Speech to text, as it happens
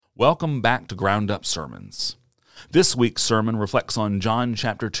Welcome back to Ground Up Sermons. This week's sermon reflects on John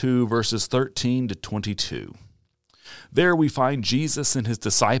chapter 2, verses 13 to 22. There we find Jesus and his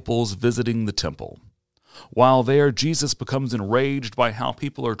disciples visiting the temple. While there, Jesus becomes enraged by how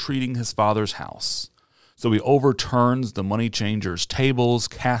people are treating his Father's house. So he overturns the money changers' tables,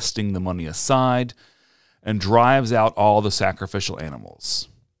 casting the money aside, and drives out all the sacrificial animals.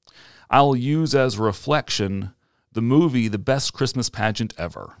 I'll use as a reflection the movie The Best Christmas Pageant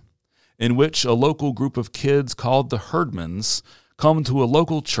Ever, in which a local group of kids called the Herdmans come to a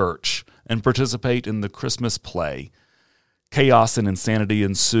local church and participate in the Christmas play. Chaos and insanity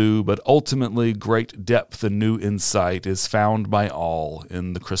ensue, but ultimately great depth and new insight is found by all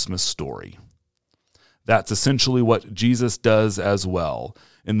in the Christmas story. That's essentially what Jesus does as well.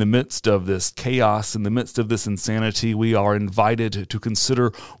 In the midst of this chaos, in the midst of this insanity, we are invited to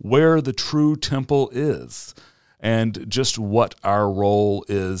consider where the true temple is, and just what our role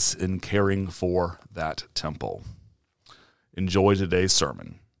is in caring for that temple. Enjoy today's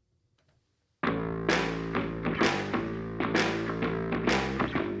sermon.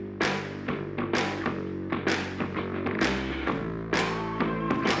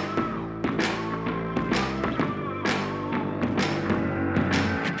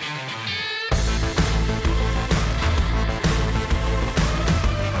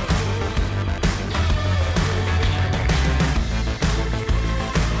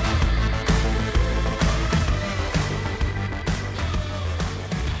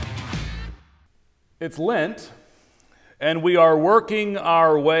 It's Lent, and we are working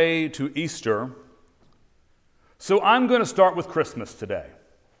our way to Easter, so I'm going to start with Christmas today.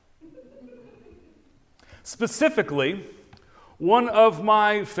 Specifically, one of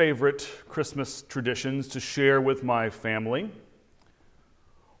my favorite Christmas traditions to share with my family,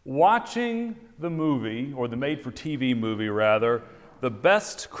 watching the movie, or the made-for-TV movie rather, The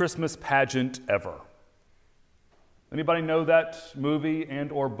Best Christmas Pageant Ever. Anybody know that movie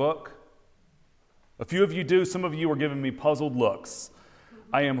and or book? A few of you do. Some of you are giving me puzzled looks.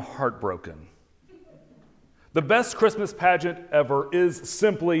 I am heartbroken. The Best Christmas Pageant Ever is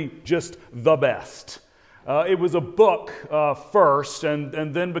simply just the best. It was a book first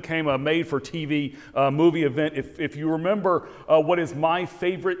and then became a made-for-TV movie event. If you remember what is my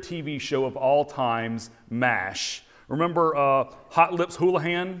favorite TV show of all times, MASH. Remember Hot Lips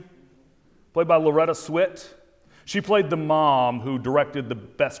Houlihan, played by Loretta Swit? She played the mom who directed the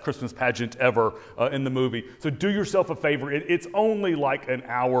best Christmas pageant ever in the movie. So do yourself a favor. It's only like an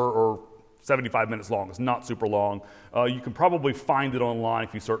hour or 75 minutes long. It's not super long. You can probably find it online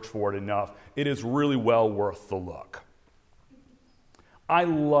if you search for it enough. It is really well worth the look. I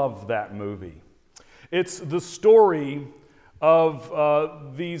love that movie. It's the story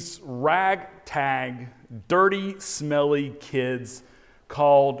of these ragtag, dirty, smelly kids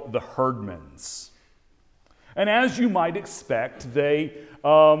called the Herdmans. And as you might expect, they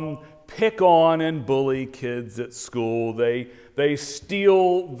pick on and bully kids at school. They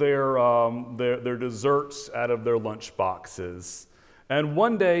steal their desserts out of their lunch boxes. And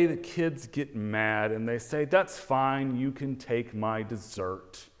one day the kids get mad and they say, "That's fine, you can take my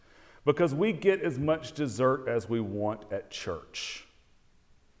dessert, because we get as much dessert as we want at church."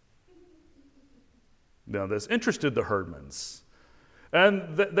 Now this interested the Herdmans.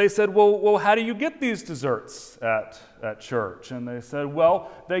 And they said, well, how do you get these desserts at church? And they said, well,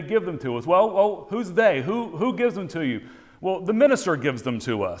 they give them to us. Well, who's they? Who gives them to you? Well, the minister gives them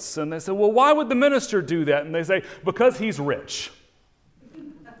to us. And they said, well, why would the minister do that? And they say, because he's rich.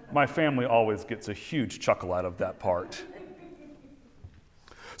 My family always gets a huge chuckle out of that part.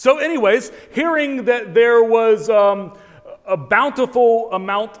 So anyways, hearing that there was a bountiful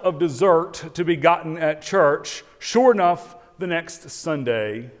amount of dessert to be gotten at church, sure enough, the next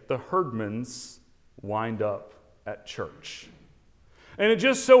Sunday, the Herdmans wind up at church. And it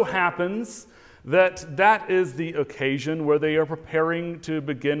just so happens that is the occasion where they are preparing to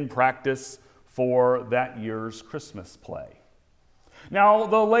begin practice for that year's Christmas play. Now,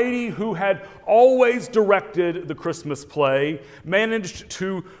 the lady who had always directed the Christmas play managed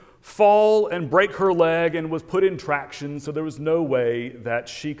to fall and break her leg and was put in traction, so there was no way that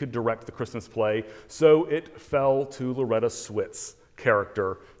she could direct the Christmas play. So it fell to Loretta Swit's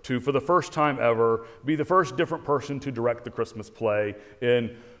character to, for the first time ever, be the first different person to direct the Christmas play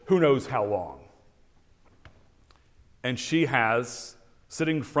in who knows how long. And she has,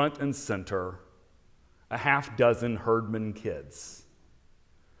 sitting front and center, a half dozen Herdman kids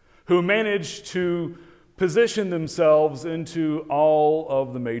who managed to position themselves into all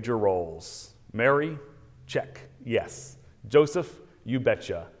of the major roles. Mary, check, yes. Joseph, you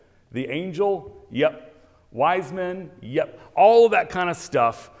betcha. The angel, yep. Wise men, yep. All of that kind of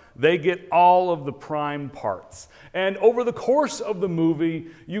stuff. They get all of the prime parts. And over the course of the movie,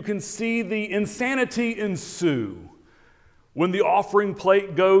 you can see the insanity ensue. When the offering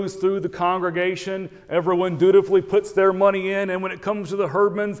plate goes through the congregation, everyone dutifully puts their money in, and when it comes to the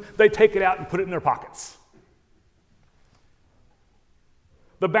herdmans, they take it out and put it in their pockets.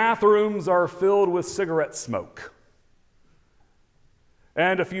 The bathrooms are filled with cigarette smoke.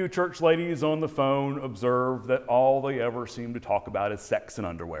 And a few church ladies on the phone observe that all they ever seem to talk about is sex and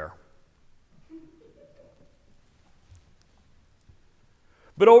underwear.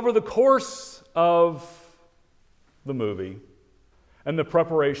 But over the course of the movie and the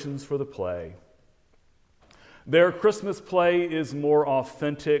preparations for the play, their Christmas play is more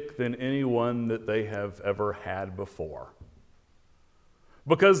authentic than any one that they have ever had before.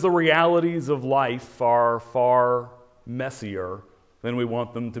 Because the realities of life are far messier than we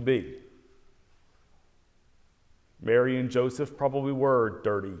want them to be. Mary and Joseph probably were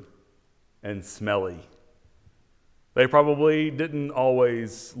dirty and smelly. They probably didn't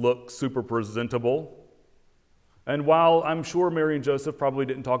always look super presentable. And while I'm sure Mary and Joseph probably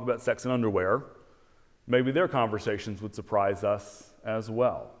didn't talk about sex and underwear, maybe their conversations would surprise us as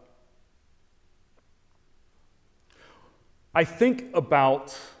well. I think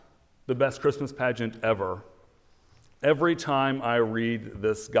about the best Christmas pageant ever every time I read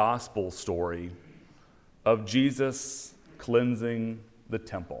this gospel story of Jesus cleansing the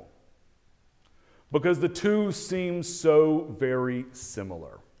temple, because the two seem so very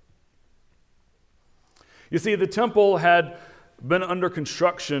similar. You see, the temple had been under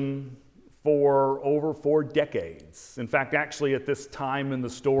construction for over 4 decades. In fact, actually, at this time in the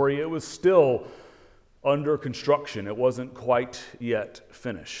story, it was still under construction. It wasn't quite yet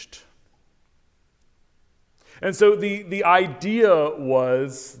finished. And so the idea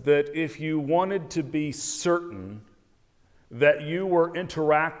was that if you wanted to be certain that you were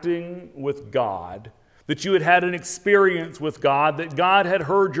interacting with God, that you had had an experience with God, that God had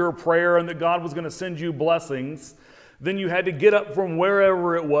heard your prayer and that God was going to send you blessings, then you had to get up from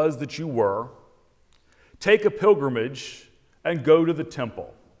wherever it was that you were, take a pilgrimage, and go to the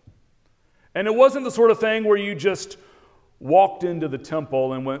temple. And it wasn't the sort of thing where you just walked into the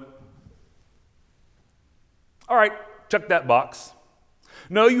temple and went, all right, check that box.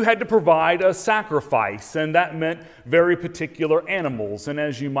 No, you had to provide a sacrifice, and that meant very particular animals. And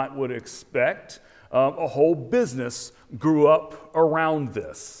as you would expect, a whole business grew up around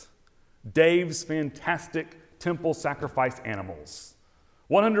this. Dave's Fantastic Temple Sacrifice Animals.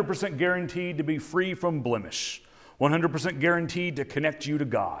 100% guaranteed to be free from blemish. 100% guaranteed to connect you to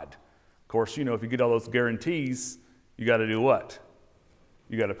God. Of course, if you get all those guarantees, you got to do what?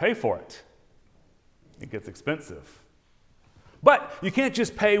 You got to pay for it. It gets expensive. But you can't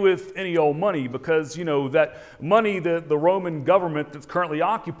just pay with any old money, because, that money that the Roman government that's currently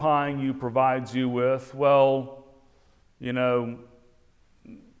occupying you provides you with, well,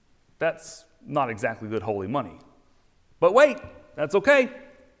 that's not exactly good holy money. But wait, that's okay.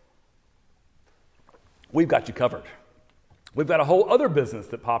 We've got you covered. We've got a whole other business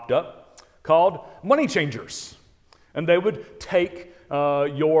that popped up called money changers. And they would take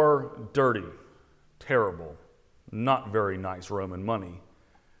your dirty, terrible, not very nice Roman money,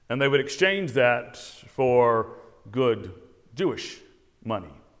 and they would exchange that for good Jewish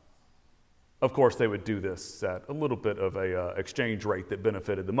money. Of course, they would do this at a little bit of a exchange rate that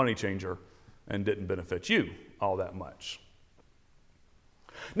benefited the money changer and didn't benefit you all that much.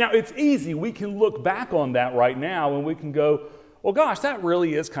 Now, it's easy. We can look back on that right now and we can go, well, gosh, that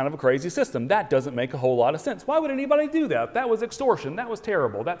really is kind of a crazy system. That doesn't make a whole lot of sense. Why would anybody do that? That was extortion. That was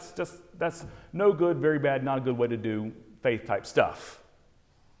terrible. That's no good, very bad, not a good way to do faith-type stuff.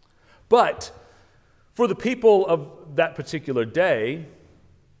 But for the people of that particular day,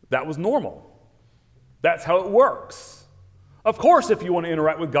 that was normal. That's how it works. Of course, if you want to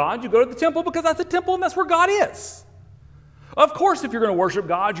interact with God, you go to the temple, because that's the temple and that's where God is. Of course, if you're going to worship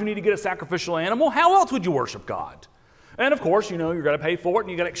God, you need to get a sacrificial animal. How else would you worship God? And of course, you're going to pay for it,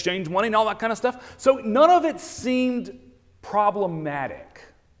 and you got to exchange money and all that kind of stuff. So none of it seemed problematic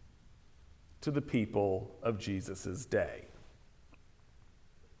to the people of Jesus' day,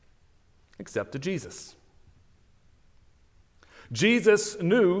 except to Jesus. Jesus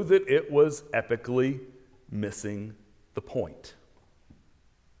knew that it was epically missing the point.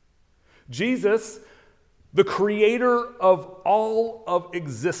 Jesus, the creator of all of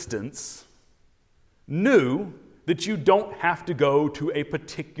existence, knew that you don't have to go to a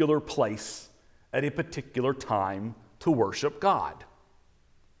particular place at a particular time to worship God.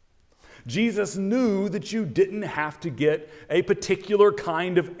 Jesus knew that you didn't have to get a particular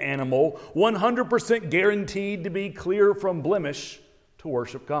kind of animal, 100% guaranteed to be clear from blemish, to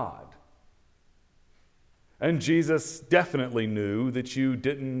worship God. And Jesus definitely knew that you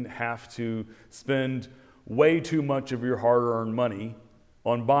didn't have to spend way too much of your hard-earned money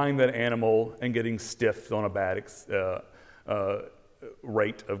on buying that animal and getting stiffed on a bad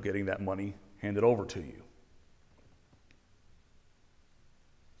rate of getting that money handed over to you.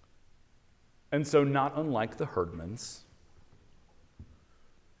 And so, not unlike the herdmans,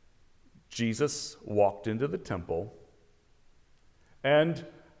 Jesus walked into the temple and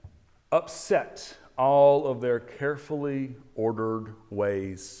upset all of their carefully ordered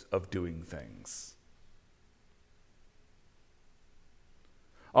ways of doing things.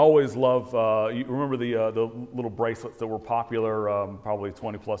 I always love, you remember the little bracelets that were popular probably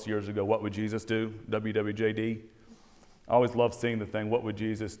 20 plus years ago, What Would Jesus Do? WWJD. I always love seeing the thing, what would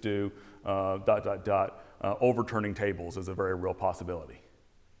Jesus do? ... Overturning tables is a very real possibility.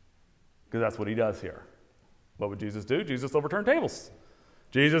 Because that's what he does here. What would Jesus do? Jesus overturned tables.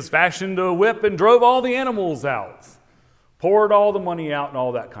 Jesus fashioned a whip and drove all the animals out, poured all the money out and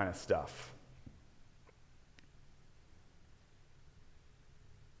all that kind of stuff.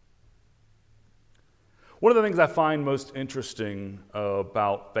 One of the things I find most interesting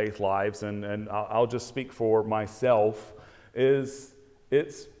about Faith Lives, and I'll just speak for myself, is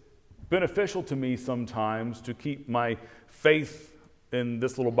it's beneficial to me sometimes to keep my faith in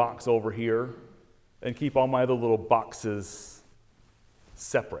this little box over here and keep all my other little boxes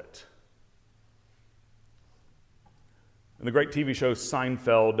separate. In the great TV show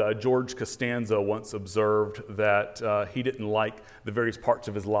Seinfeld, George Costanza once observed that he didn't like the various parts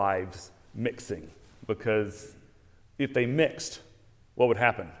of his lives mixing, because if they mixed, what would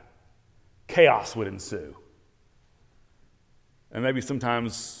happen? Chaos would ensue. And maybe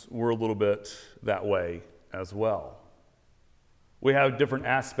sometimes we're a little bit that way as well. We have different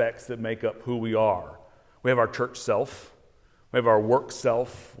aspects that make up who we are. We have our church self, we have our work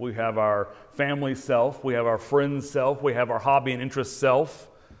self, we have our family self, we have our friends self, we have our hobby and interest self.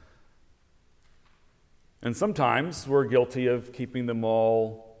 And sometimes we're guilty of keeping them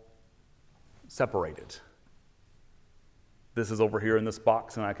all separated. This is over here in this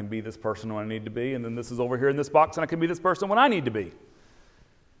box and I can be this person when I need to be, and then this is over here in this box and I can be this person when I need to be.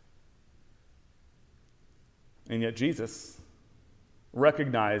 And yet Jesus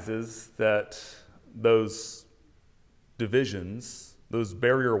recognizes that those divisions, those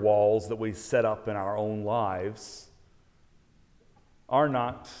barrier walls that we set up in our own lives, are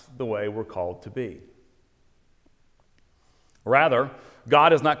not the way we're called to be. Rather,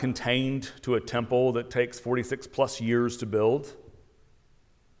 God is not contained to a temple that takes 46 plus years to build.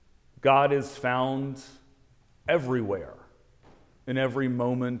 God is found everywhere, in every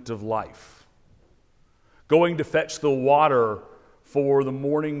moment of life. Going to fetch the water for the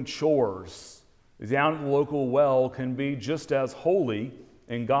morning chores down at the local well can be just as holy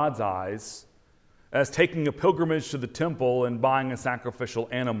in God's eyes as taking a pilgrimage to the temple and buying a sacrificial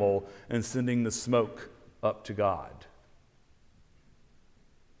animal and sending the smoke up to God.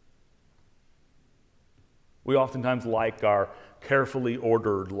 We oftentimes like our carefully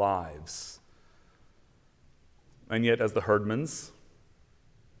ordered lives. And yet, as the herdmans,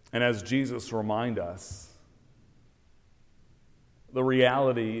 and as Jesus remind us, the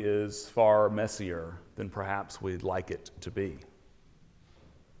reality is far messier than perhaps we'd like it to be.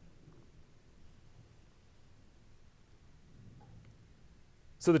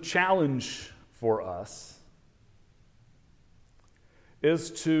 So the challenge for us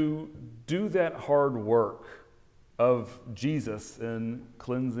is to do that hard work of Jesus in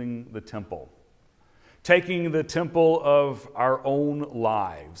cleansing the temple, taking the temple of our own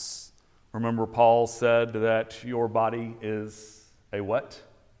lives. Remember, Paul said that your body is a what?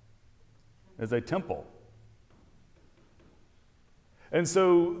 Is a temple. And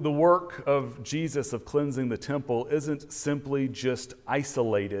so the work of Jesus of cleansing the temple isn't simply just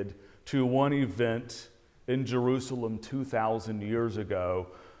isolated to one event in Jerusalem 2,000 years ago,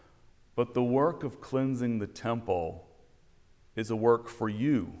 but the work of cleansing the temple is a work for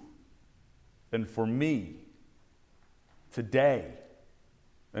you and for me today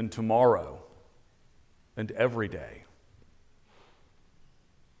and tomorrow and every day.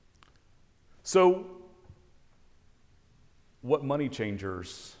 So, what money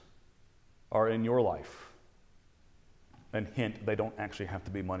changers are in your life? And hint, they don't actually have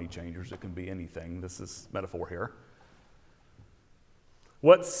to be money changers. It can be anything. This is metaphor here.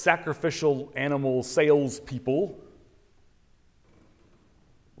 What sacrificial animal salespeople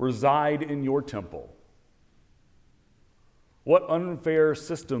reside in your temple? What unfair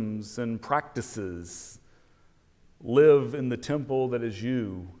systems and practices live in the temple that is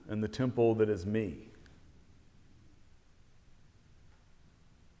you and the temple that is me?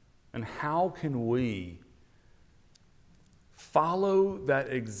 And how can we follow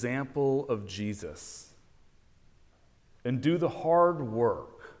that example of Jesus and do the hard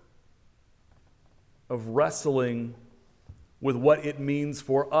work of wrestling with what it means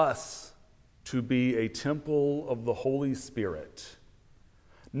for us to be a temple of the Holy Spirit,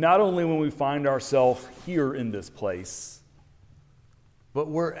 not only when we find ourselves here in this place, but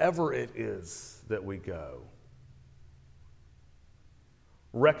wherever it is that we go.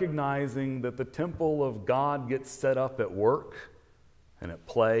 Recognizing that the temple of God gets set up at work and at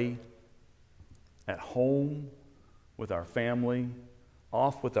play, at home with our family,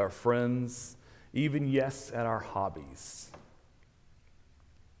 off with our friends, even, yes, at our hobbies.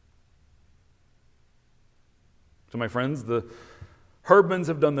 So, my friends, the Herdmans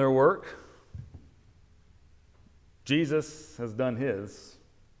have done their work. Jesus has done his.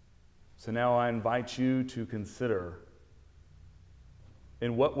 So now I invite you to consider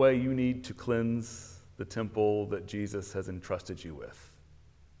in what way you need to cleanse the temple that Jesus has entrusted you with.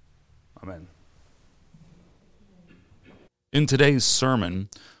 Amen. In today's sermon,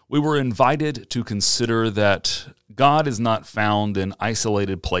 we were invited to consider that God is not found in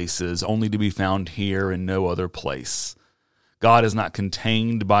isolated places, only to be found here and no other place. God is not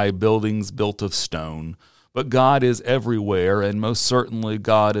contained by buildings built of stone, but God is everywhere, and most certainly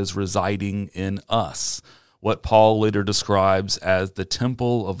God is residing in us, what Paul later describes as the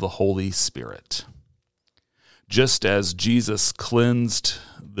temple of the Holy Spirit. Just as Jesus cleansed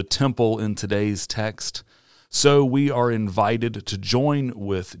the temple in today's text, so we are invited to join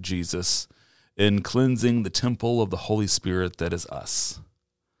with Jesus in cleansing the temple of the Holy Spirit that is us.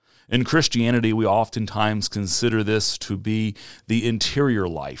 In Christianity, we oftentimes consider this to be the interior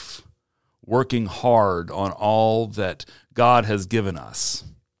life, working hard on all that God has given us.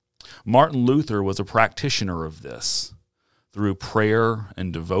 Martin Luther was a practitioner of this. Through prayer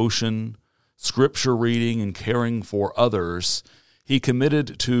and devotion, scripture reading, and caring for others, he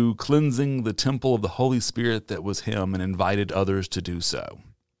committed to cleansing the temple of the Holy Spirit that was him and invited others to do so.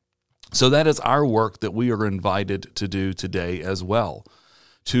 So that is our work that we are invited to do today as well,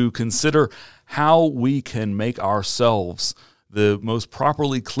 to consider how we can make ourselves the most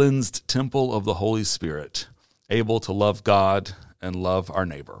properly cleansed temple of the Holy Spirit, able to love God and love our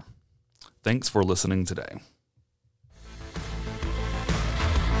neighbor. Thanks for listening today.